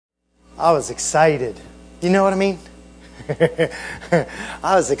I was excited. You know what I mean?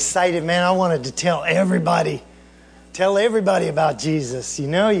 I was excited, man. I wanted to tell everybody about Jesus. You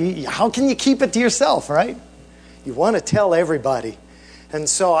know, how can you keep it to yourself, right? You want to tell everybody. And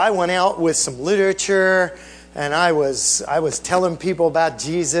so I went out with some literature, and I was telling people about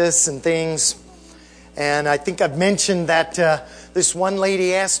Jesus and things. And I think I've mentioned that this one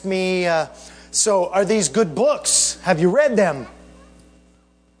lady asked me, so are these good books? Have you read them?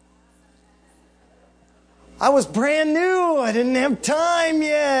 I was brand new. I didn't have time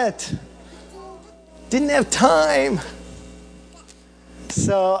yet. Didn't have time.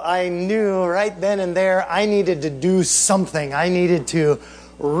 So I knew right then and there I needed to do something. I needed to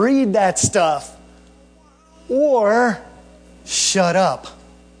read that stuff or shut up.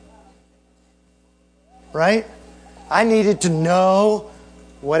 Right? I needed to know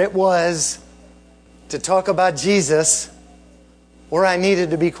what it was to talk about Jesus, or I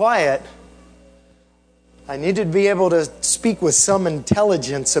needed to be quiet. I needed to be able to speak with some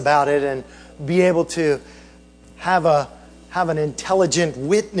intelligence about it and be able to have an intelligent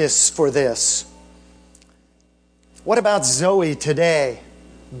witness for this. What about Zoe today?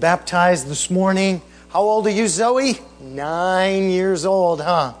 Baptized this morning. How old are you, Zoe? 9 years old,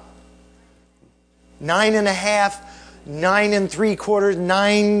 huh? 9 and a half, 9 and 3/4,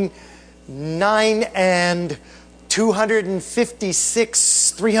 9 and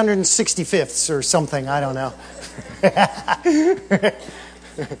 256 365ths or something. I don't know.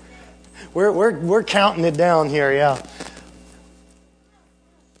 We're counting it down here, yeah.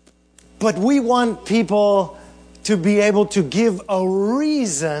 But we want people to be able to give a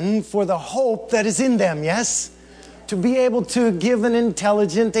reason for the hope that is in them, yes? To be able to give an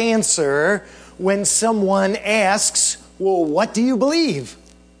intelligent answer when someone asks, well, what do you believe?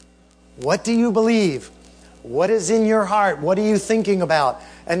 What do you believe? What is in your heart? What are you thinking about?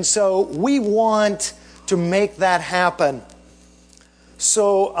 And so we want to make that happen.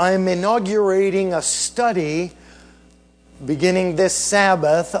 So I'm inaugurating a study beginning this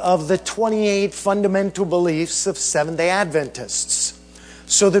Sabbath of the 28 fundamental beliefs of Seventh-day Adventists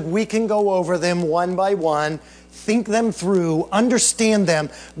so that we can go over them one by one, think them through, understand them,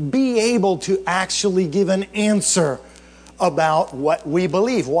 be able to actually give an answer about what we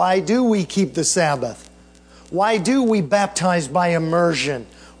believe. Why do we keep the Sabbath? Why do we baptize by immersion?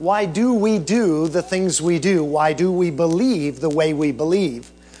 Why do we do the things we do? Why do we believe the way we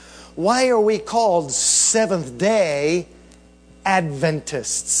believe? Why are we called Seventh-day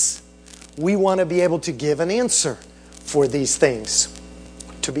Adventists? We want to be able to give an answer for these things,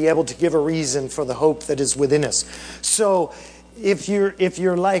 to be able to give a reason for the hope that is within us. So if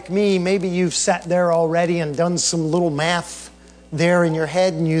you're like me, maybe you've sat there already and done some little math there in your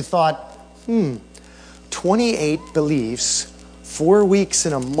head and you thought, 28 beliefs, 4 weeks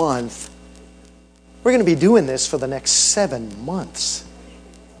in a month. We're going to be doing this for the next 7 months.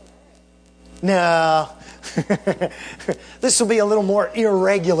 No, this will be a little more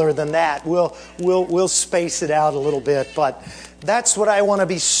irregular than that. We'll space it out a little bit, but that's what I want to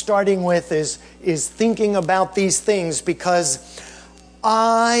be starting with is thinking about these things, because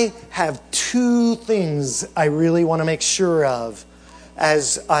I have 2 things I really want to make sure of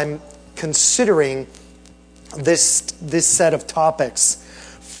as I'm considering this set of topics.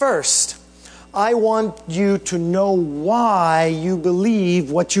 First, I want you to know why you believe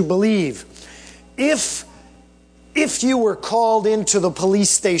what you believe. If you were called into the police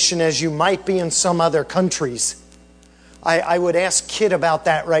station, as you might be in some other countries, I would ask Kit about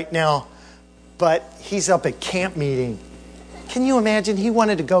that right now, but he's up at camp meeting. Can you imagine? He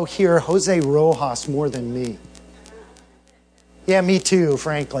wanted to go hear Jose Rojas more than me. Yeah, me too,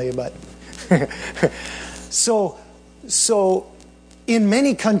 frankly, but... So in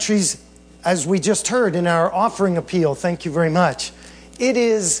many countries, as we just heard in our offering appeal, thank you very much, it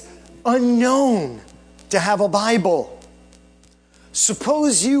is unknown to have a Bible.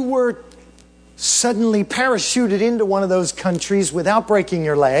 Suppose you were suddenly parachuted into one of those countries without breaking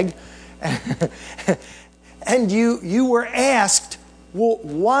your leg, and you were asked, well,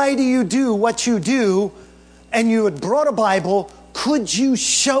 why do you do what you do? And you had brought a Bible. Could you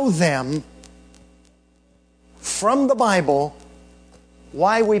show them from the Bible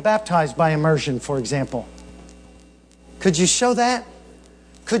why we baptize by immersion, for example? Could you show that?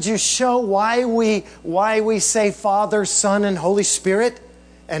 Could you show why we say Father, Son, and Holy Spirit,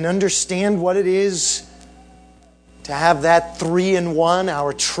 and understand what it is to have that 3-in-1,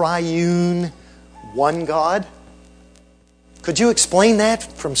 our triune one God? Could you explain that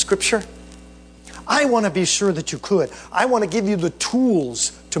from Scripture? I want to be sure that you could. I want to give you the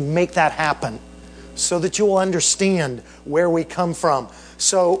tools to make that happen so that you will understand where we come from.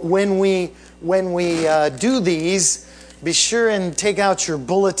 So when we do these, be sure and take out your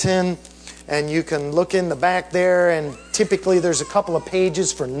bulletin, and you can look in the back there, and typically there's a couple of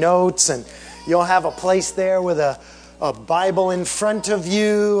pages for notes, and you'll have a place there with a Bible in front of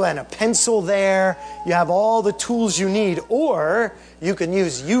you and a pencil there. You have all the tools you need, or you can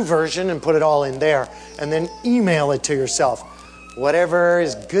use YouVersion and put it all in there and then email it to yourself. Whatever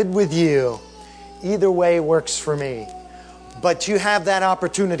is good with you. Either way works for me. But you have that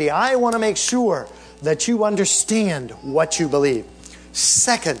opportunity. I want to make sure that you understand what you believe.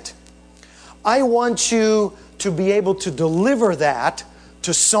 Second, I want you to be able to deliver that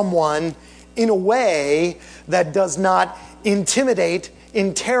to someone in a way that does not intimidate,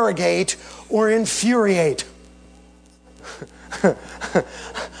 interrogate, or infuriate.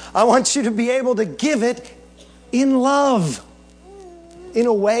 I want you to be able to give it in love, in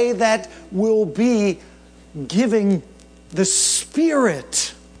a way that will be giving the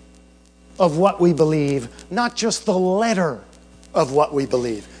spirit of what we believe, not just the letter of what we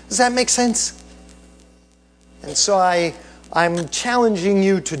believe. Does that make sense? And so I'm challenging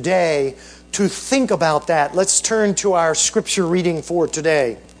you today to think about that. Let's turn to our scripture reading for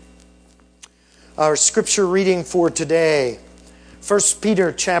today. Our scripture reading for today, 1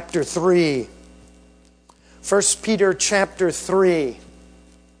 Peter chapter 3. 1 Peter chapter 3.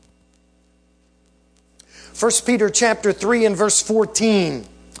 1 Peter chapter 3 and verse 14.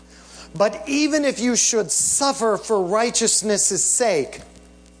 But even if you should suffer for righteousness' sake.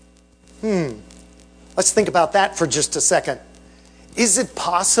 Let's think about that for just a second. Is it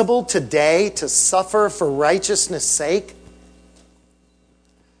possible today to suffer for righteousness' sake?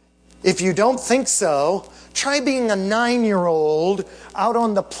 If you don't think so, try being a 9-year-old out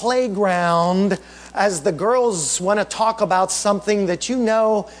on the playground as the girls want to talk about something that you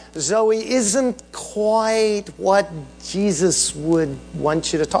know, Zoe, isn't quite what Jesus would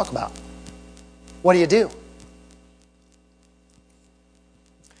want you to talk about. What do?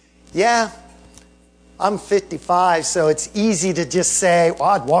 Yeah, I'm 55, so it's easy to just say, well,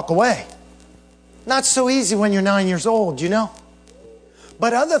 I'd walk away. Not so easy when you're 9 years old, you know?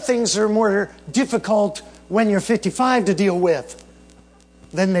 But other things are more difficult when you're 55 to deal with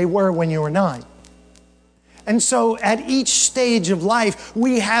than they were when you were 9. And so at each stage of life,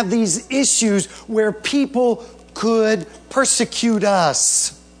 we have these issues where people could persecute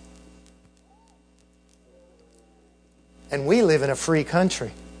us. And we live in a free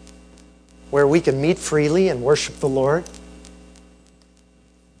country where we can meet freely and worship the Lord.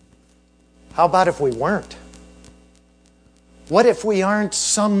 How about if we weren't? What if we aren't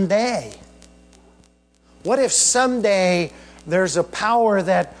someday? What if someday there's a power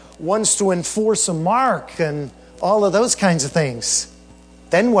that wants to enforce a mark and all of those kinds of things?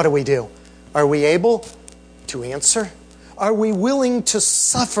 Then what do? Are we able to answer? Are we willing to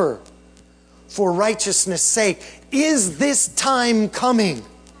suffer for righteousness' sake? Is this time coming?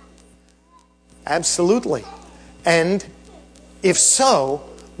 Absolutely. And if so,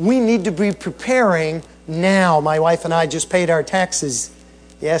 we need to be preparing now. My wife and I just paid our taxes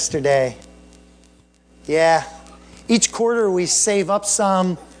yesterday. Yeah. Each quarter we save up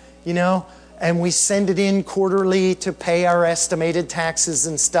some, and we send it in quarterly to pay our estimated taxes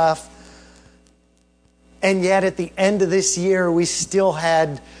and stuff. And yet at the end of this year, we still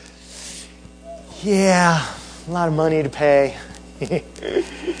had, a lot of money to pay.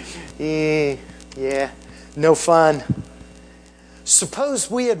 Yeah, no fun. Suppose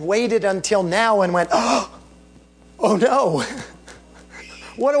we had waited until now and went, oh no,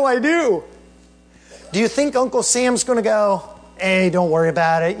 what do? Do you think Uncle Sam's going to go, hey, don't worry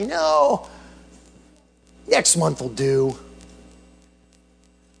about it, next month will do?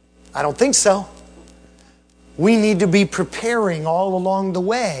 I don't think so. We need to be preparing all along the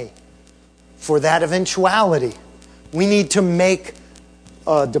way for that eventuality. We need to make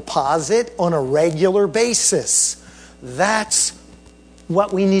a deposit on a regular basis. That's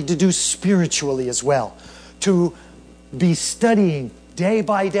what we need to do spiritually as well. To be studying day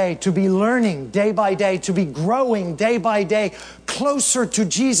by day, to be learning day by day, to be growing day by day closer to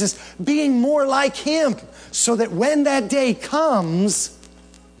Jesus, being more like Him, so that when that day comes,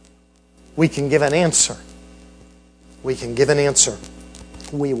 we can give an answer. We can give an answer.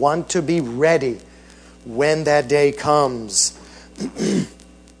 We want to be ready when that day comes.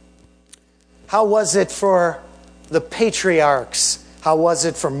 How was it for the patriarchs? How was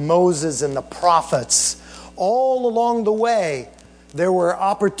it for Moses and the prophets? All along the way, there were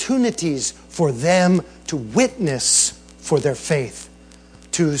opportunities for them to witness for their faith,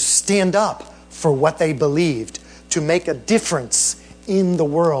 to stand up for what they believed, to make a difference in the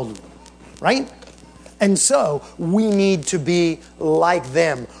world. Right? And so we need to be like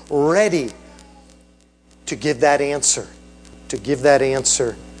them, ready to give that answer,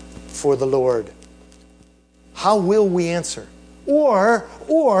 for the Lord. How will we answer? Or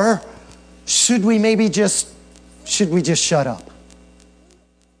should we just shut up?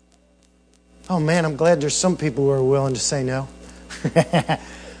 Oh man, I'm glad there's some people who are willing to say no.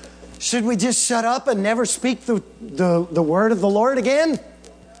 Should we just shut up and never speak the word of the Lord again?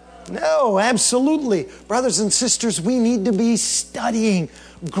 No, absolutely. Brothers and sisters, we need to be studying,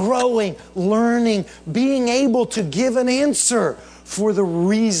 growing, learning, being able to give an answer for the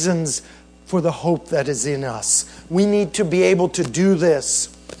reasons for the hope that is in us. We need to be able to do this.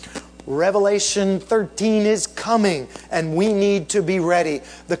 Revelation 13 is coming, and we need to be ready.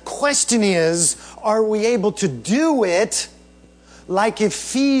 The question is, are we able to do it like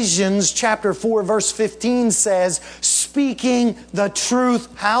Ephesians chapter 4, verse 15 says, speaking the truth,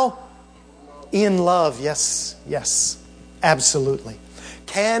 how? In love. Yes, absolutely.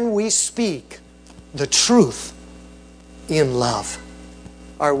 Can we speak the truth in love?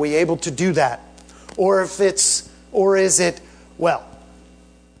 Are we able to do that? Or is it, well,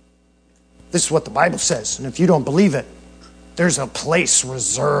 this is what the Bible says, and if you don't believe it, there's a place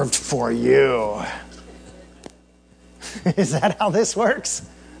reserved for you. Is that how this works?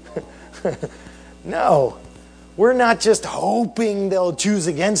 No. We're not just hoping they'll choose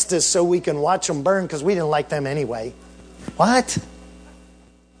against us so we can watch them burn because we didn't like them anyway. What?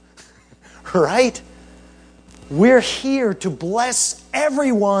 Right? We're here to bless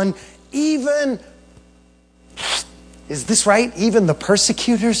everyone, even, is this right? Even the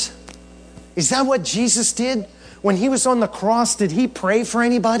persecutors? Is that what Jesus did? When He was on the cross, did He pray for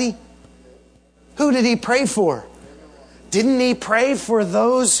anybody? Who did He pray for? Didn't He pray for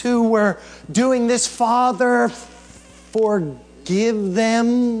those who were doing this? Father, forgive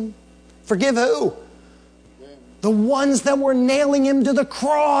them. Forgive who? The ones that were nailing Him to the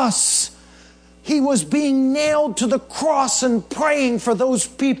cross. He was being nailed to the cross and praying for those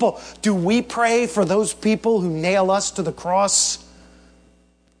people. Do we pray for those people who nail us to the cross?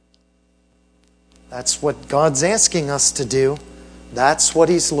 That's what God's asking us to do. That's what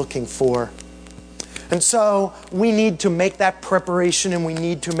He's looking for. And so we need to make that preparation, and we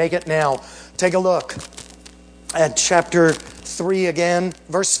need to make it now. Take a look at chapter 3 again,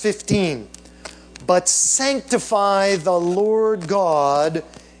 verse 15. But sanctify the Lord God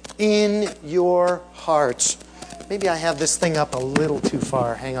in your hearts. Maybe I have this thing up a little too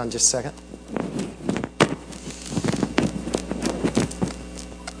far. Hang on just a second.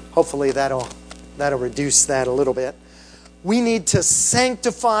 Hopefully that'll reduce that a little bit. We need to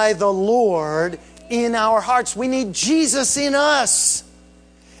sanctify the Lord in our hearts. We need Jesus in us.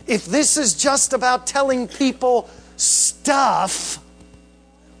 If this is just about telling people stuff,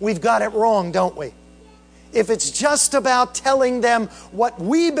 we've got it wrong, don't we? If it's just about telling them what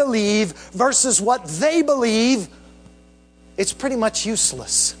we believe versus what they believe, it's pretty much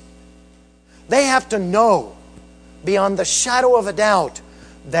useless. They have to know beyond the shadow of a doubt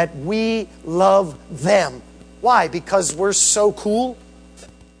that we love them. Why? Because we're so cool?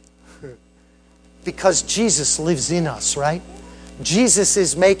 Because Jesus lives in us, right? Jesus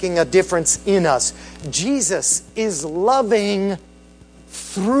is making a difference in us. Jesus is loving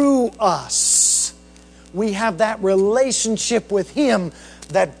through us. We have that relationship with Him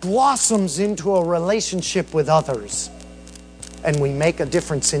that blossoms into a relationship with others. And we make a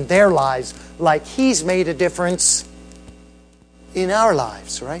difference in their lives like He's made a difference in our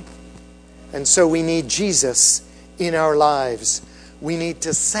lives, right? And so we need Jesus in our lives. We need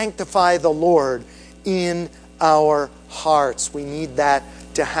to sanctify the Lord in our hearts. We need that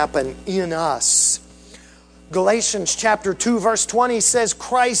to happen in us. Galatians chapter 2 verse 20 says,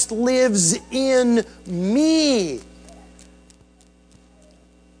 Christ lives in me.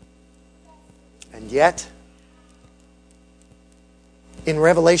 And yet, in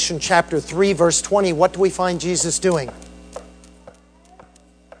Revelation chapter 3 verse 20, what do we find Jesus doing?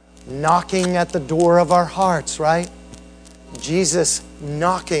 Knocking at the door of our hearts, right? Jesus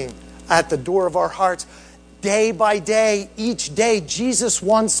knocking at the door of our hearts. Day by day, each day, Jesus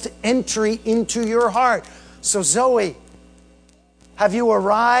wants to enter into your heart. So Zoe, have you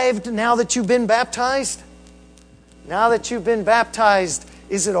arrived now that you've been baptized? Now that you've been baptized,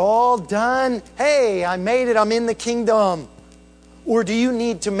 is it all done? Hey, I made it, I'm in the kingdom. Or do you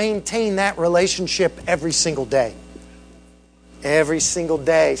need to maintain that relationship every single day? Every single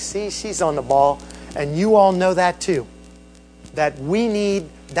day. See, she's on the ball. And you all know that too. That we need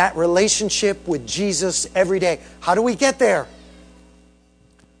that relationship with Jesus every day. How do we get there?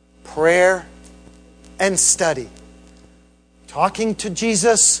 Prayer and study. Talking to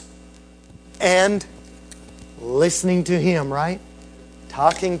Jesus and listening to Him, right?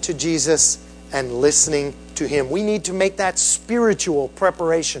 Talking to Jesus and listening to Him. We need to make that spiritual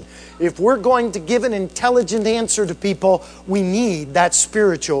preparation. If we're going to give an intelligent answer to people, we need that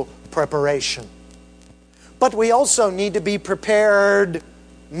spiritual preparation. But we also need to be prepared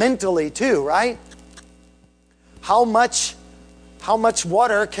mentally too, right? How much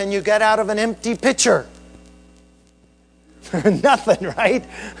water can you get out of an empty pitcher? Nothing, right?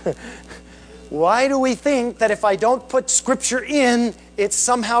 Why do we think that if I don't put Scripture in, it's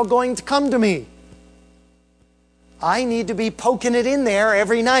somehow going to come to me? I need to be poking it in there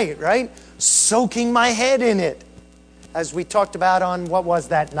every night, right? Soaking my head in it. As we talked about on, what was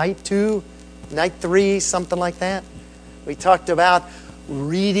that, night 2, night 3, something like that? We talked about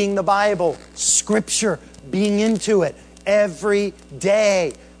reading the Bible, Scripture, being into it every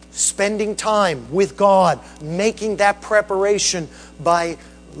day, spending time with God, making that preparation by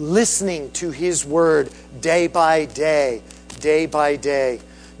listening to His Word day by day, day by day.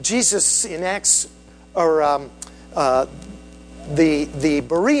 Jesus in Acts, the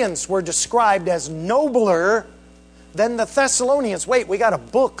Bereans were described as nobler than the Thessalonians. Wait, we got a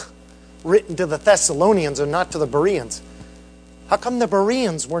book written to the Thessalonians and not to the Bereans. How come the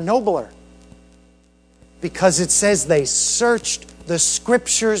Bereans were nobler? Because it says they searched the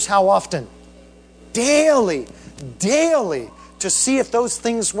Scriptures how often? Daily, to see if those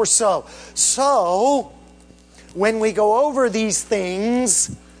things were so. So, when we go over these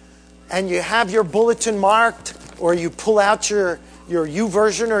things and you have your bulletin marked or you pull out your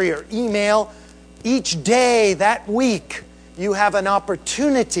YouVersion or your email, each day that week you have an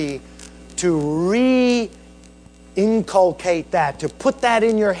opportunity to re-inculcate that, to put that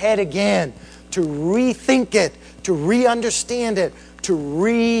in your head again, to rethink it, to re-understand it, to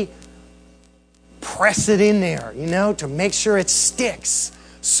re-press it in there, to make sure it sticks,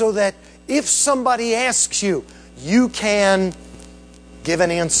 so that if somebody asks you, you can give an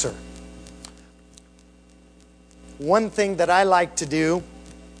answer. One thing that I like to do,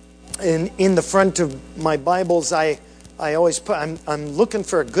 in the front of my Bibles, I always put, I'm looking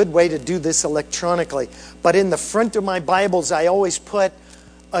for a good way to do this electronically, but in the front of my Bibles, I always put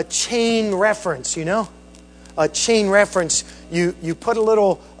a chain reference, a chain reference. You put a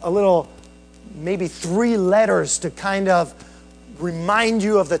little, maybe 3 letters to kind of remind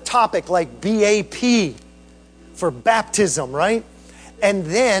you of the topic, like BAP for baptism, right? And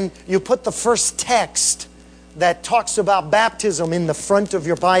then you put the first text that talks about baptism in the front of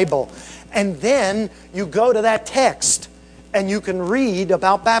your Bible. And then you go to that text and you can read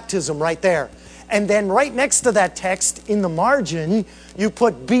about baptism right there. And then right next to that text, in the margin, you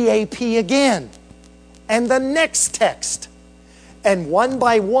put BAP again. And the next text. And one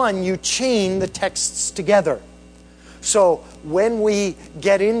by one, you chain the texts together. So when we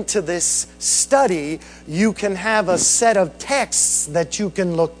get into this study, you can have a set of texts that you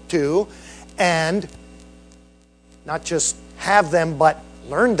can look to and not just have them, but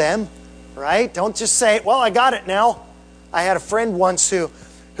learn them, right? Don't just say, well, I got it now. I had a friend once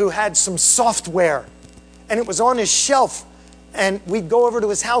who had some software, and it was on his shelf, and we'd go over to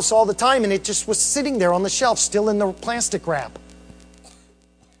his house all the time, and it just was sitting there on the shelf, still in the plastic wrap.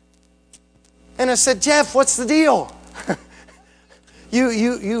 And I said, Jeff, what's the deal?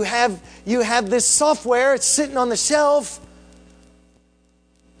 You have this software, it's sitting on the shelf.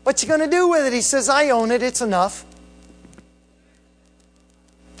 What you going to do with it? He says, I own it, it's enough.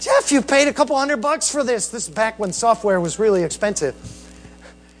 Jeff, you paid a couple $100 for this. This is back when software was really expensive.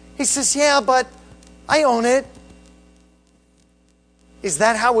 He says, yeah, but I own it. Is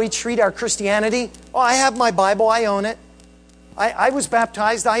that how we treat our Christianity? Oh, I have my Bible, I own it. I was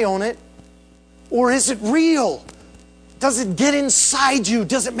baptized, I own it. Or is it real? Does it get inside you?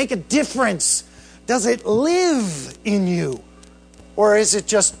 Does it make a difference? Does it live in you? Or is it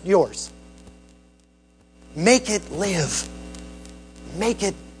just yours? Make it live. Make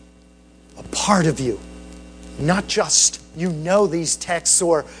it a part of you. Not just you know these texts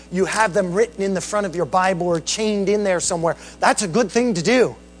or you have them written in the front of your Bible or chained in there somewhere. That's a good thing to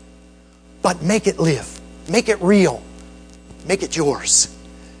do. But make it live. Make it real. Make it yours.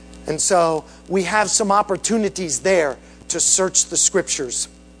 And so we have some opportunities there to search the Scriptures.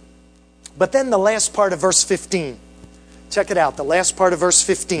 But then the last part of verse 15. Check it out, the last part of verse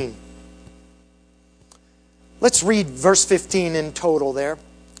 15. Let's read verse 15 in total there.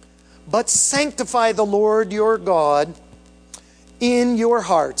 But sanctify the Lord your God in your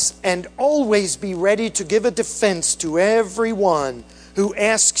hearts, and always be ready to give a defense to everyone who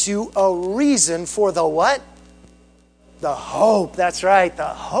asks you a reason for the what? The hope. That's right, the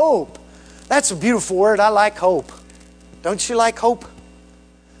hope. That's a beautiful word. I like hope. Don't you like hope?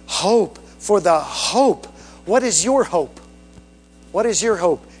 Hope. For the hope What is your hope? What is your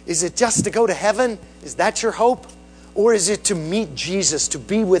hope? Is it just to go to heaven? Is that your hope? Or is it to meet Jesus, to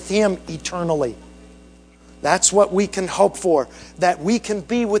be with Him eternally? That's what we can hope for. That we can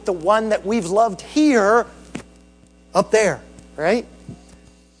be with the one that we've loved here, up there, right?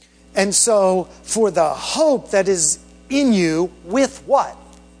 And so, for the hope that is in you, with what?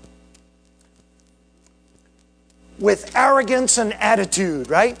 With arrogance and attitude,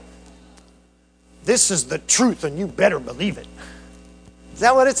 right? This is the truth and you better believe it. Is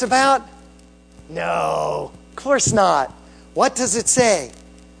that what it's about? No, of course not. What does it say?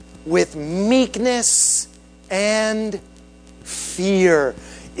 With meekness and fear.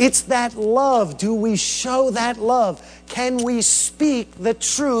 It's that love. Do we show that love? Can we speak the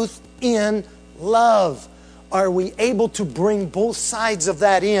truth in love? Are we able to bring both sides of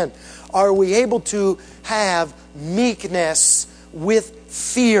that in? Are we able to have meekness with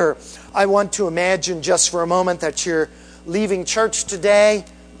fear? I want to imagine just for a moment that you're leaving church today.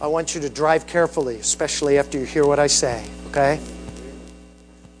 I want you to drive carefully, especially after you hear what I say, okay?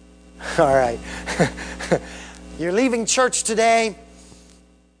 All right. You're leaving church today,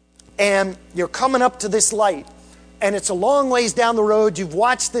 and you're coming up to this light, and it's a long ways down the road. You've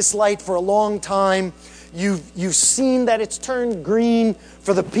watched this light for a long time. You've seen that it's turned green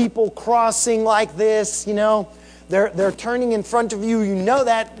for the people crossing like this, you know. They're turning in front of you. You know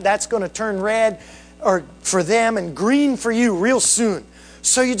that's going to turn red or for them and green for you real soon.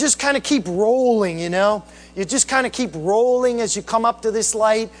 So you just kind of keep rolling, you know. You just kind of keep rolling as you come up to this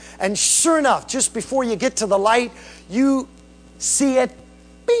light. And sure enough, just before you get to the light, you see it,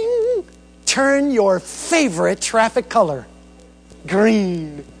 bing, turn your favorite traffic color,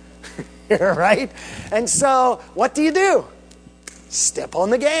 green, right? And so what do? Step on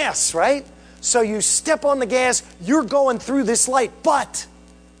the gas, right? So you step on the gas, you're going through this light, but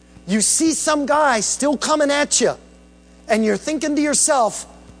you see some guy still coming at you, and you're thinking to yourself,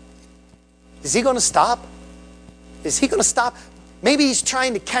 is he going to stop? Is he going to stop? Maybe he's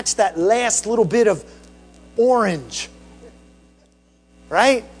trying to catch that last little bit of orange,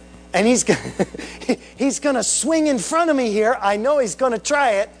 right? And he's going to swing in front of me here. I know he's going to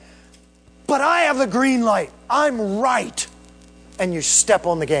try it, but I have the green light. I'm right. And you step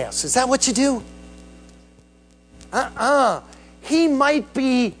on the gas. Is that what you do? He might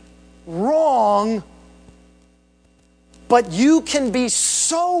be wrong, but you can be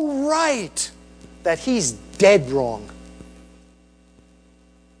so right that he's dead wrong.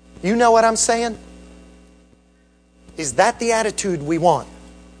 You know what I'm saying? Is that the attitude we want?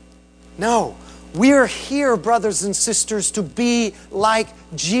 No. We're here, brothers and sisters, to be like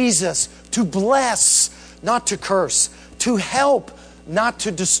Jesus, to bless, not to curse, to help, not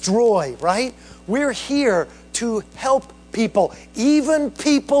to destroy, right? We're here to help people, even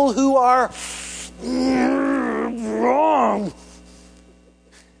people who are wrong.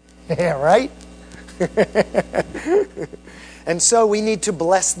 Yeah, right? And so we need to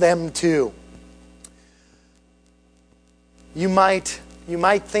bless them too. You might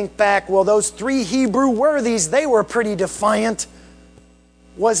think back, well, those 3 Hebrew worthies, they were pretty defiant.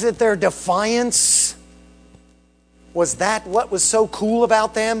 Was it their defiance? Was that what was so cool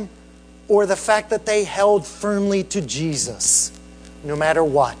about them? Or the fact that they held firmly to Jesus, no matter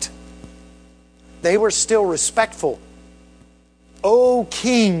what? They were still respectful. "O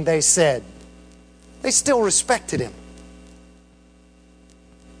King," they said. They still respected Him.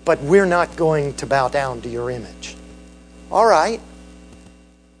 But we're not going to bow down to your image. All right.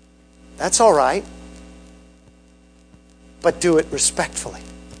 That's all right. But do it respectfully.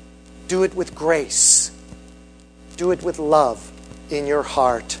 Do it with grace. Do it with love in your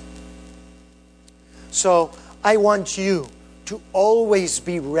heart. So I want you to always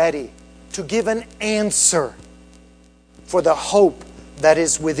be ready to give an answer for the hope that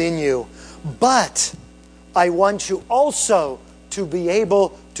is within you. But I want you also to be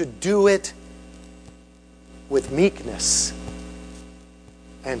able to do it with meekness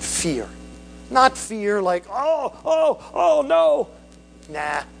and fear. Not fear like, oh no.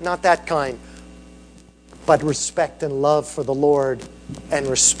 Nah, not that kind. But respect and love for the Lord and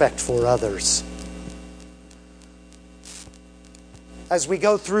respect for others. As we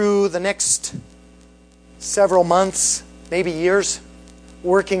go through the next several months, maybe years,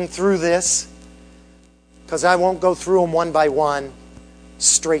 working through this, because I won't go through them one by one,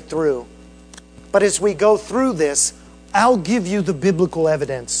 straight through. But as we go through this, I'll give you the biblical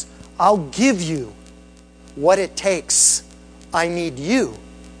evidence. I'll give you what it takes. I need you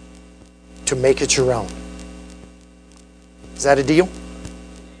to make it your own. Is that a deal?